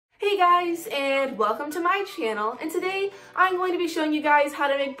guys, and welcome to my channel, and today I'm going to be showing you guys how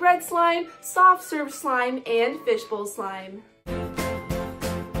to make bread slime, soft serve slime, and fishbowl slime.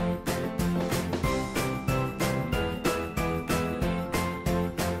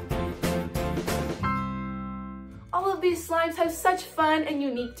 All of these slimes have such fun and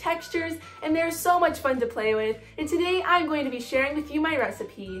unique textures, and they're so much fun to play with, and today I'm going to be sharing with you my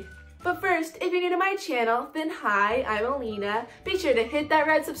recipe. But first, if you're new to my channel, then hi, I'm Alina. Be sure to hit that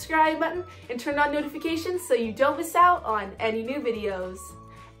red subscribe button and turn on notifications so you don't miss out on any new videos.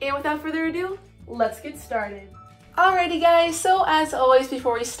 And without further ado, let's get started. Alrighty guys, so as always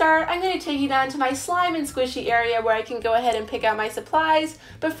before we start, I'm going to take you down to my slime and squishy area where I can go ahead and pick out my supplies,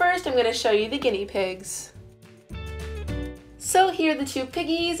 but first I'm going to show you the guinea pigs. So here are the two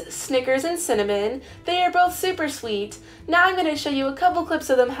piggies, Snickers and Cinnamon. They are both super sweet. Now I'm going to show you a couple clips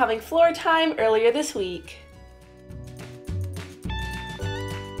of them having floor time earlier this week.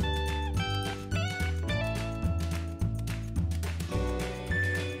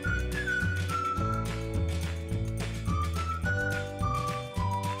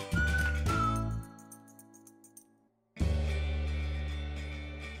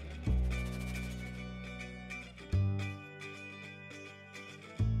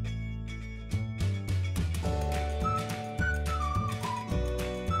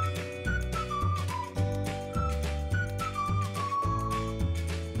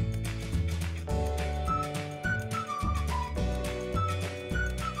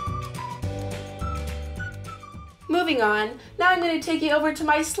 Moving on, now I'm going to take you over to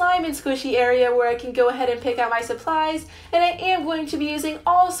my slime and squishy area where I can go ahead and pick out my supplies, and I am going to be using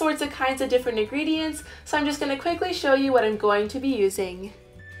all sorts of kinds of different ingredients, so I'm just going to quickly show you what I'm going to be using.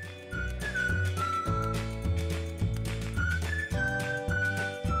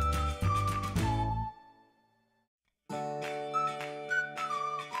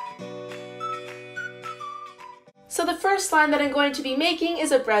 So the first slime that I'm going to be making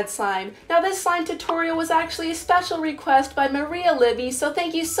is a bread slime. Now this slime tutorial was actually a special request by Maria Libby, so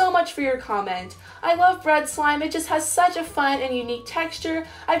thank you so much for your comment. I love bread slime, it just has such a fun and unique texture.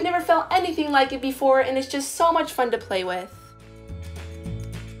 I've never felt anything like it before, and it's just so much fun to play with.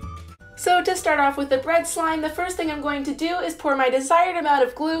 So to start off with the bread slime, the first thing I'm going to do is pour my desired amount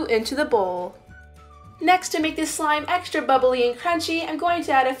of glue into the bowl. Next, to make this slime extra bubbly and crunchy, I'm going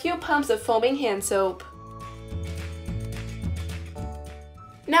to add a few pumps of foaming hand soap.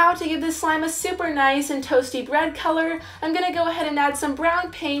 Now to give this slime a super nice and toasty bread color, I'm going to go ahead and add some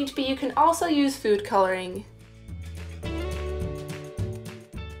brown paint, but you can also use food coloring.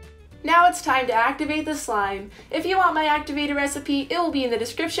 Now it's time to activate the slime. If you want my activator recipe, it will be in the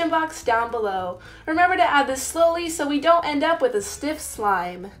description box down below. Remember to add this slowly so we don't end up with a stiff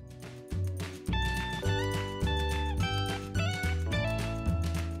slime.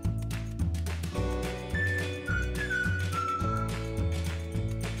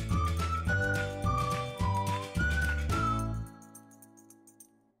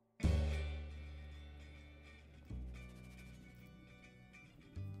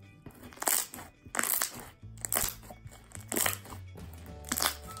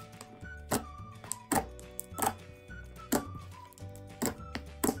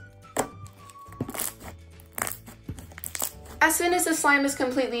 As soon as the slime is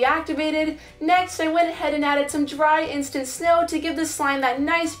completely activated, next I went ahead and added some dry instant snow to give the slime that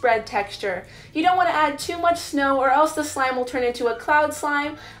nice bread texture. You don't want to add too much snow or else the slime will turn into a cloud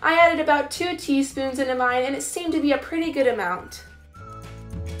slime. I added about 2 teaspoons into mine, and it seemed to be a pretty good amount.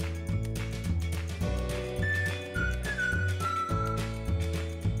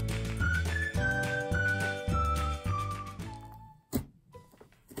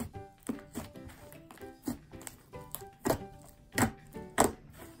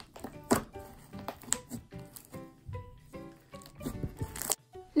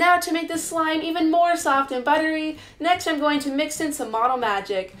 Now to make this slime even more soft and buttery, next I'm going to mix in some Model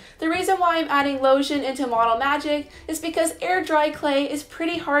Magic. The reason why I'm adding lotion into Model Magic is because air dry clay is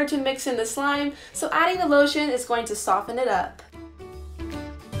pretty hard to mix in the slime, so adding the lotion is going to soften it up.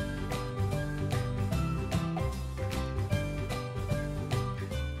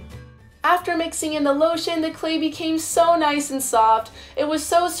 After mixing in the lotion, the clay became so nice and soft. It was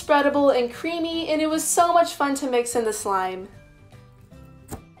so spreadable and creamy, and it was so much fun to mix in the slime.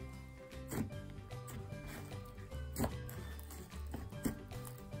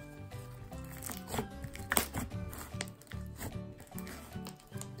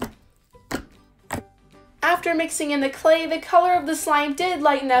 After mixing in the clay, the color of the slime did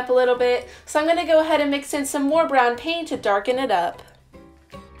lighten up a little bit, so I'm going to go ahead and mix in some more brown paint to darken it up.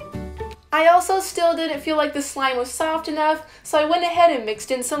 I also still didn't feel like the slime was soft enough, so I went ahead and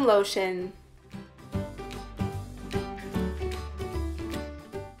mixed in some lotion.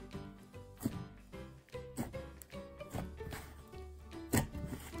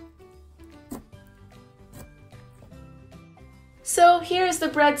 So here's the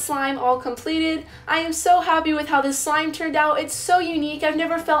bread slime all completed. I am so happy with how this slime turned out. It's so unique. I've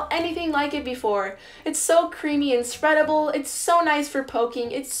never felt anything like it before. It's so creamy and spreadable. It's so nice for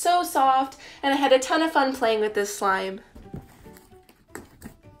poking. It's so soft, and I had a ton of fun playing with this slime.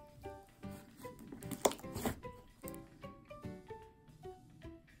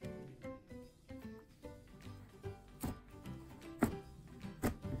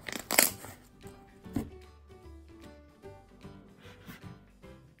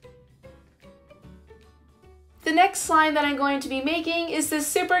 The next slime that I'm going to be making is this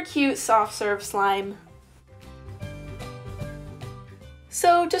super cute soft serve slime.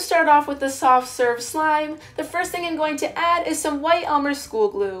 So to start off with the soft serve slime, the first thing I'm going to add is some white Elmer's school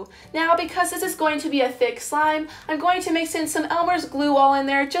glue. Now because this is going to be a thick slime, I'm going to mix in some Elmer's glue all in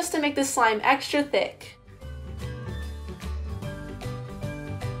there just to make the slime extra thick.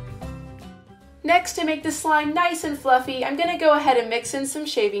 Next, to make the slime nice and fluffy, I'm going to go ahead and mix in some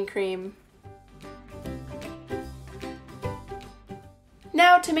shaving cream.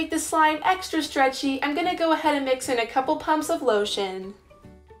 Now to make the slime extra stretchy, I'm going to go ahead and mix in a couple pumps of lotion.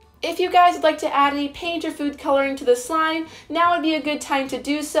 If you guys would like to add any paint or food coloring to the slime, now would be a good time to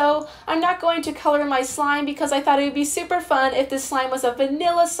do so. I'm not going to color my slime because I thought it would be super fun if this slime was a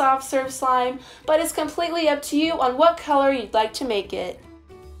vanilla soft serve slime, but it's completely up to you on what color you'd like to make it.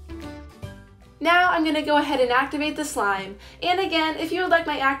 Now I'm going to go ahead and activate the slime. And again, if you would like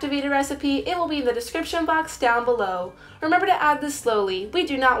my activator recipe, it will be in the description box down below. Remember to add this slowly. We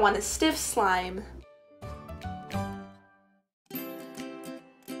do not want a stiff slime.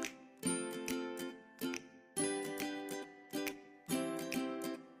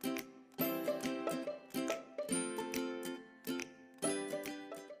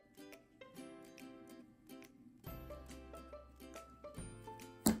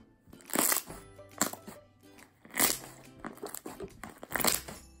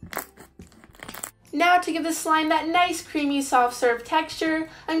 Now to give the slime that nice creamy soft serve texture,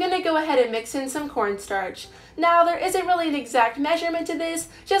 I'm going to go ahead and mix in some cornstarch. Now there isn't really an exact measurement to this,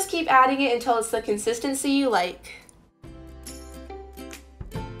 just keep adding it until it's the consistency you like.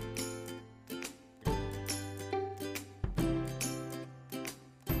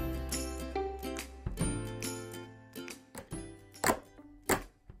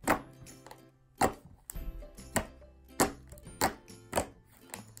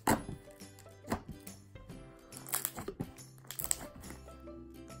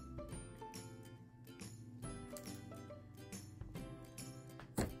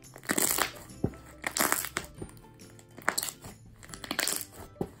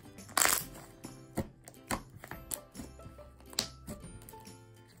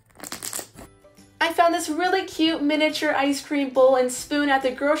 I found this really cute miniature ice cream bowl and spoon at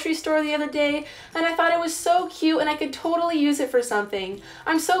the grocery store the other day, and I thought it was so cute and I could totally use it for something.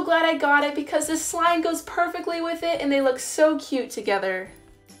 I'm so glad I got it because this slime goes perfectly with it and they look so cute together.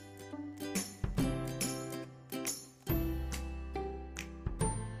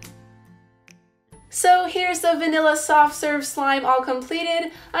 So here's the vanilla soft serve slime all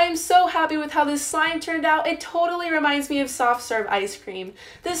completed. I am so happy with how this slime turned out. It totally reminds me of soft serve ice cream.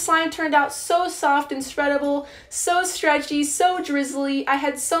 This slime turned out so soft and spreadable, so stretchy, so drizzly. I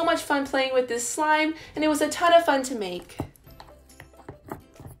had so much fun playing with this slime and it was a ton of fun to make.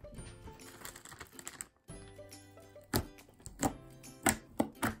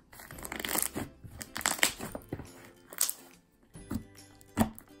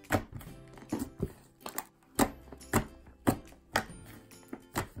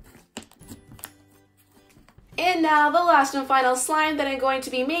 And now the last and final slime that I'm going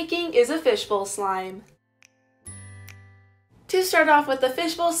to be making is a fishbowl slime. To start off with the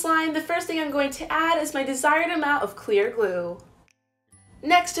fishbowl slime, the first thing I'm going to add is my desired amount of clear glue.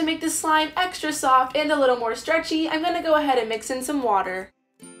 Next, to make this slime extra soft and a little more stretchy, I'm going to go ahead and mix in some water.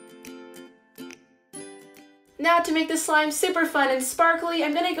 Now to make this slime super fun and sparkly,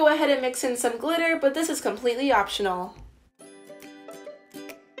 I'm going to go ahead and mix in some glitter, but this is completely optional.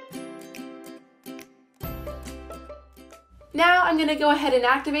 Now I'm going to go ahead and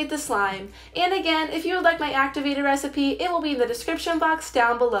activate the slime. And again, if you would like my activator recipe, it will be in the description box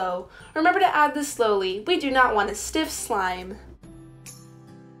down below. Remember to add this slowly. We do not want a stiff slime.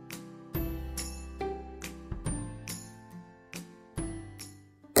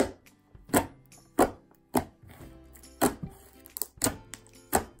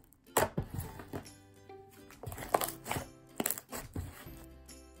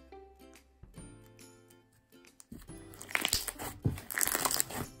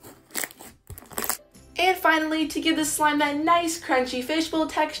 finally, to give this slime that nice crunchy fishbowl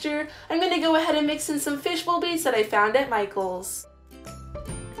texture, I'm going to go ahead and mix in some fishbowl beads that I found at Michael's.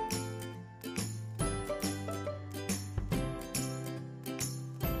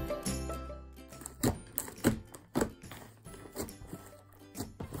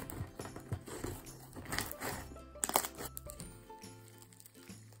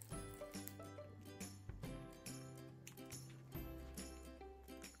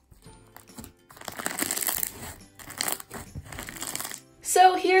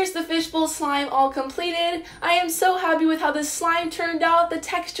 So here's the fishbowl slime all completed. I am so happy with how this slime turned out. The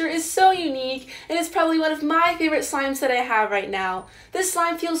texture is so unique and it's probably one of my favorite slimes that I have right now. This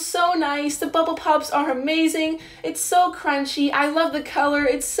slime feels so nice. The bubble pops are amazing. It's so crunchy. I love the color.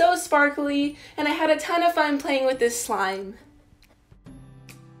 It's so sparkly and I had a ton of fun playing with this slime.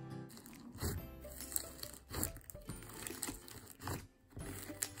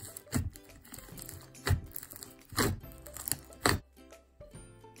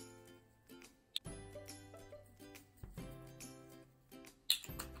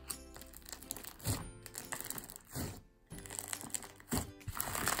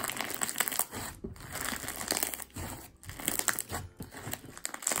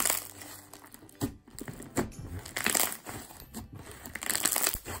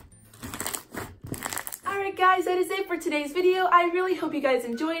 Alright guys, that is it for today's video. I really hope you guys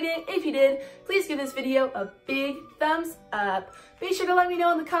enjoyed it. If you did, please give this video a big thumbs up. Be sure to let me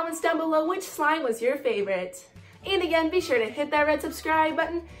know in the comments down below which slime was your favorite. And again, be sure to hit that red subscribe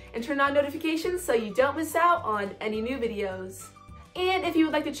button and turn on notifications so you don't miss out on any new videos. And if you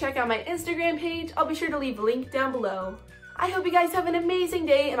would like to check out my Instagram page, I'll be sure to leave a link down below. I hope you guys have an amazing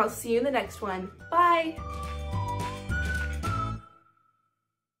day and I'll see you in the next one. Bye!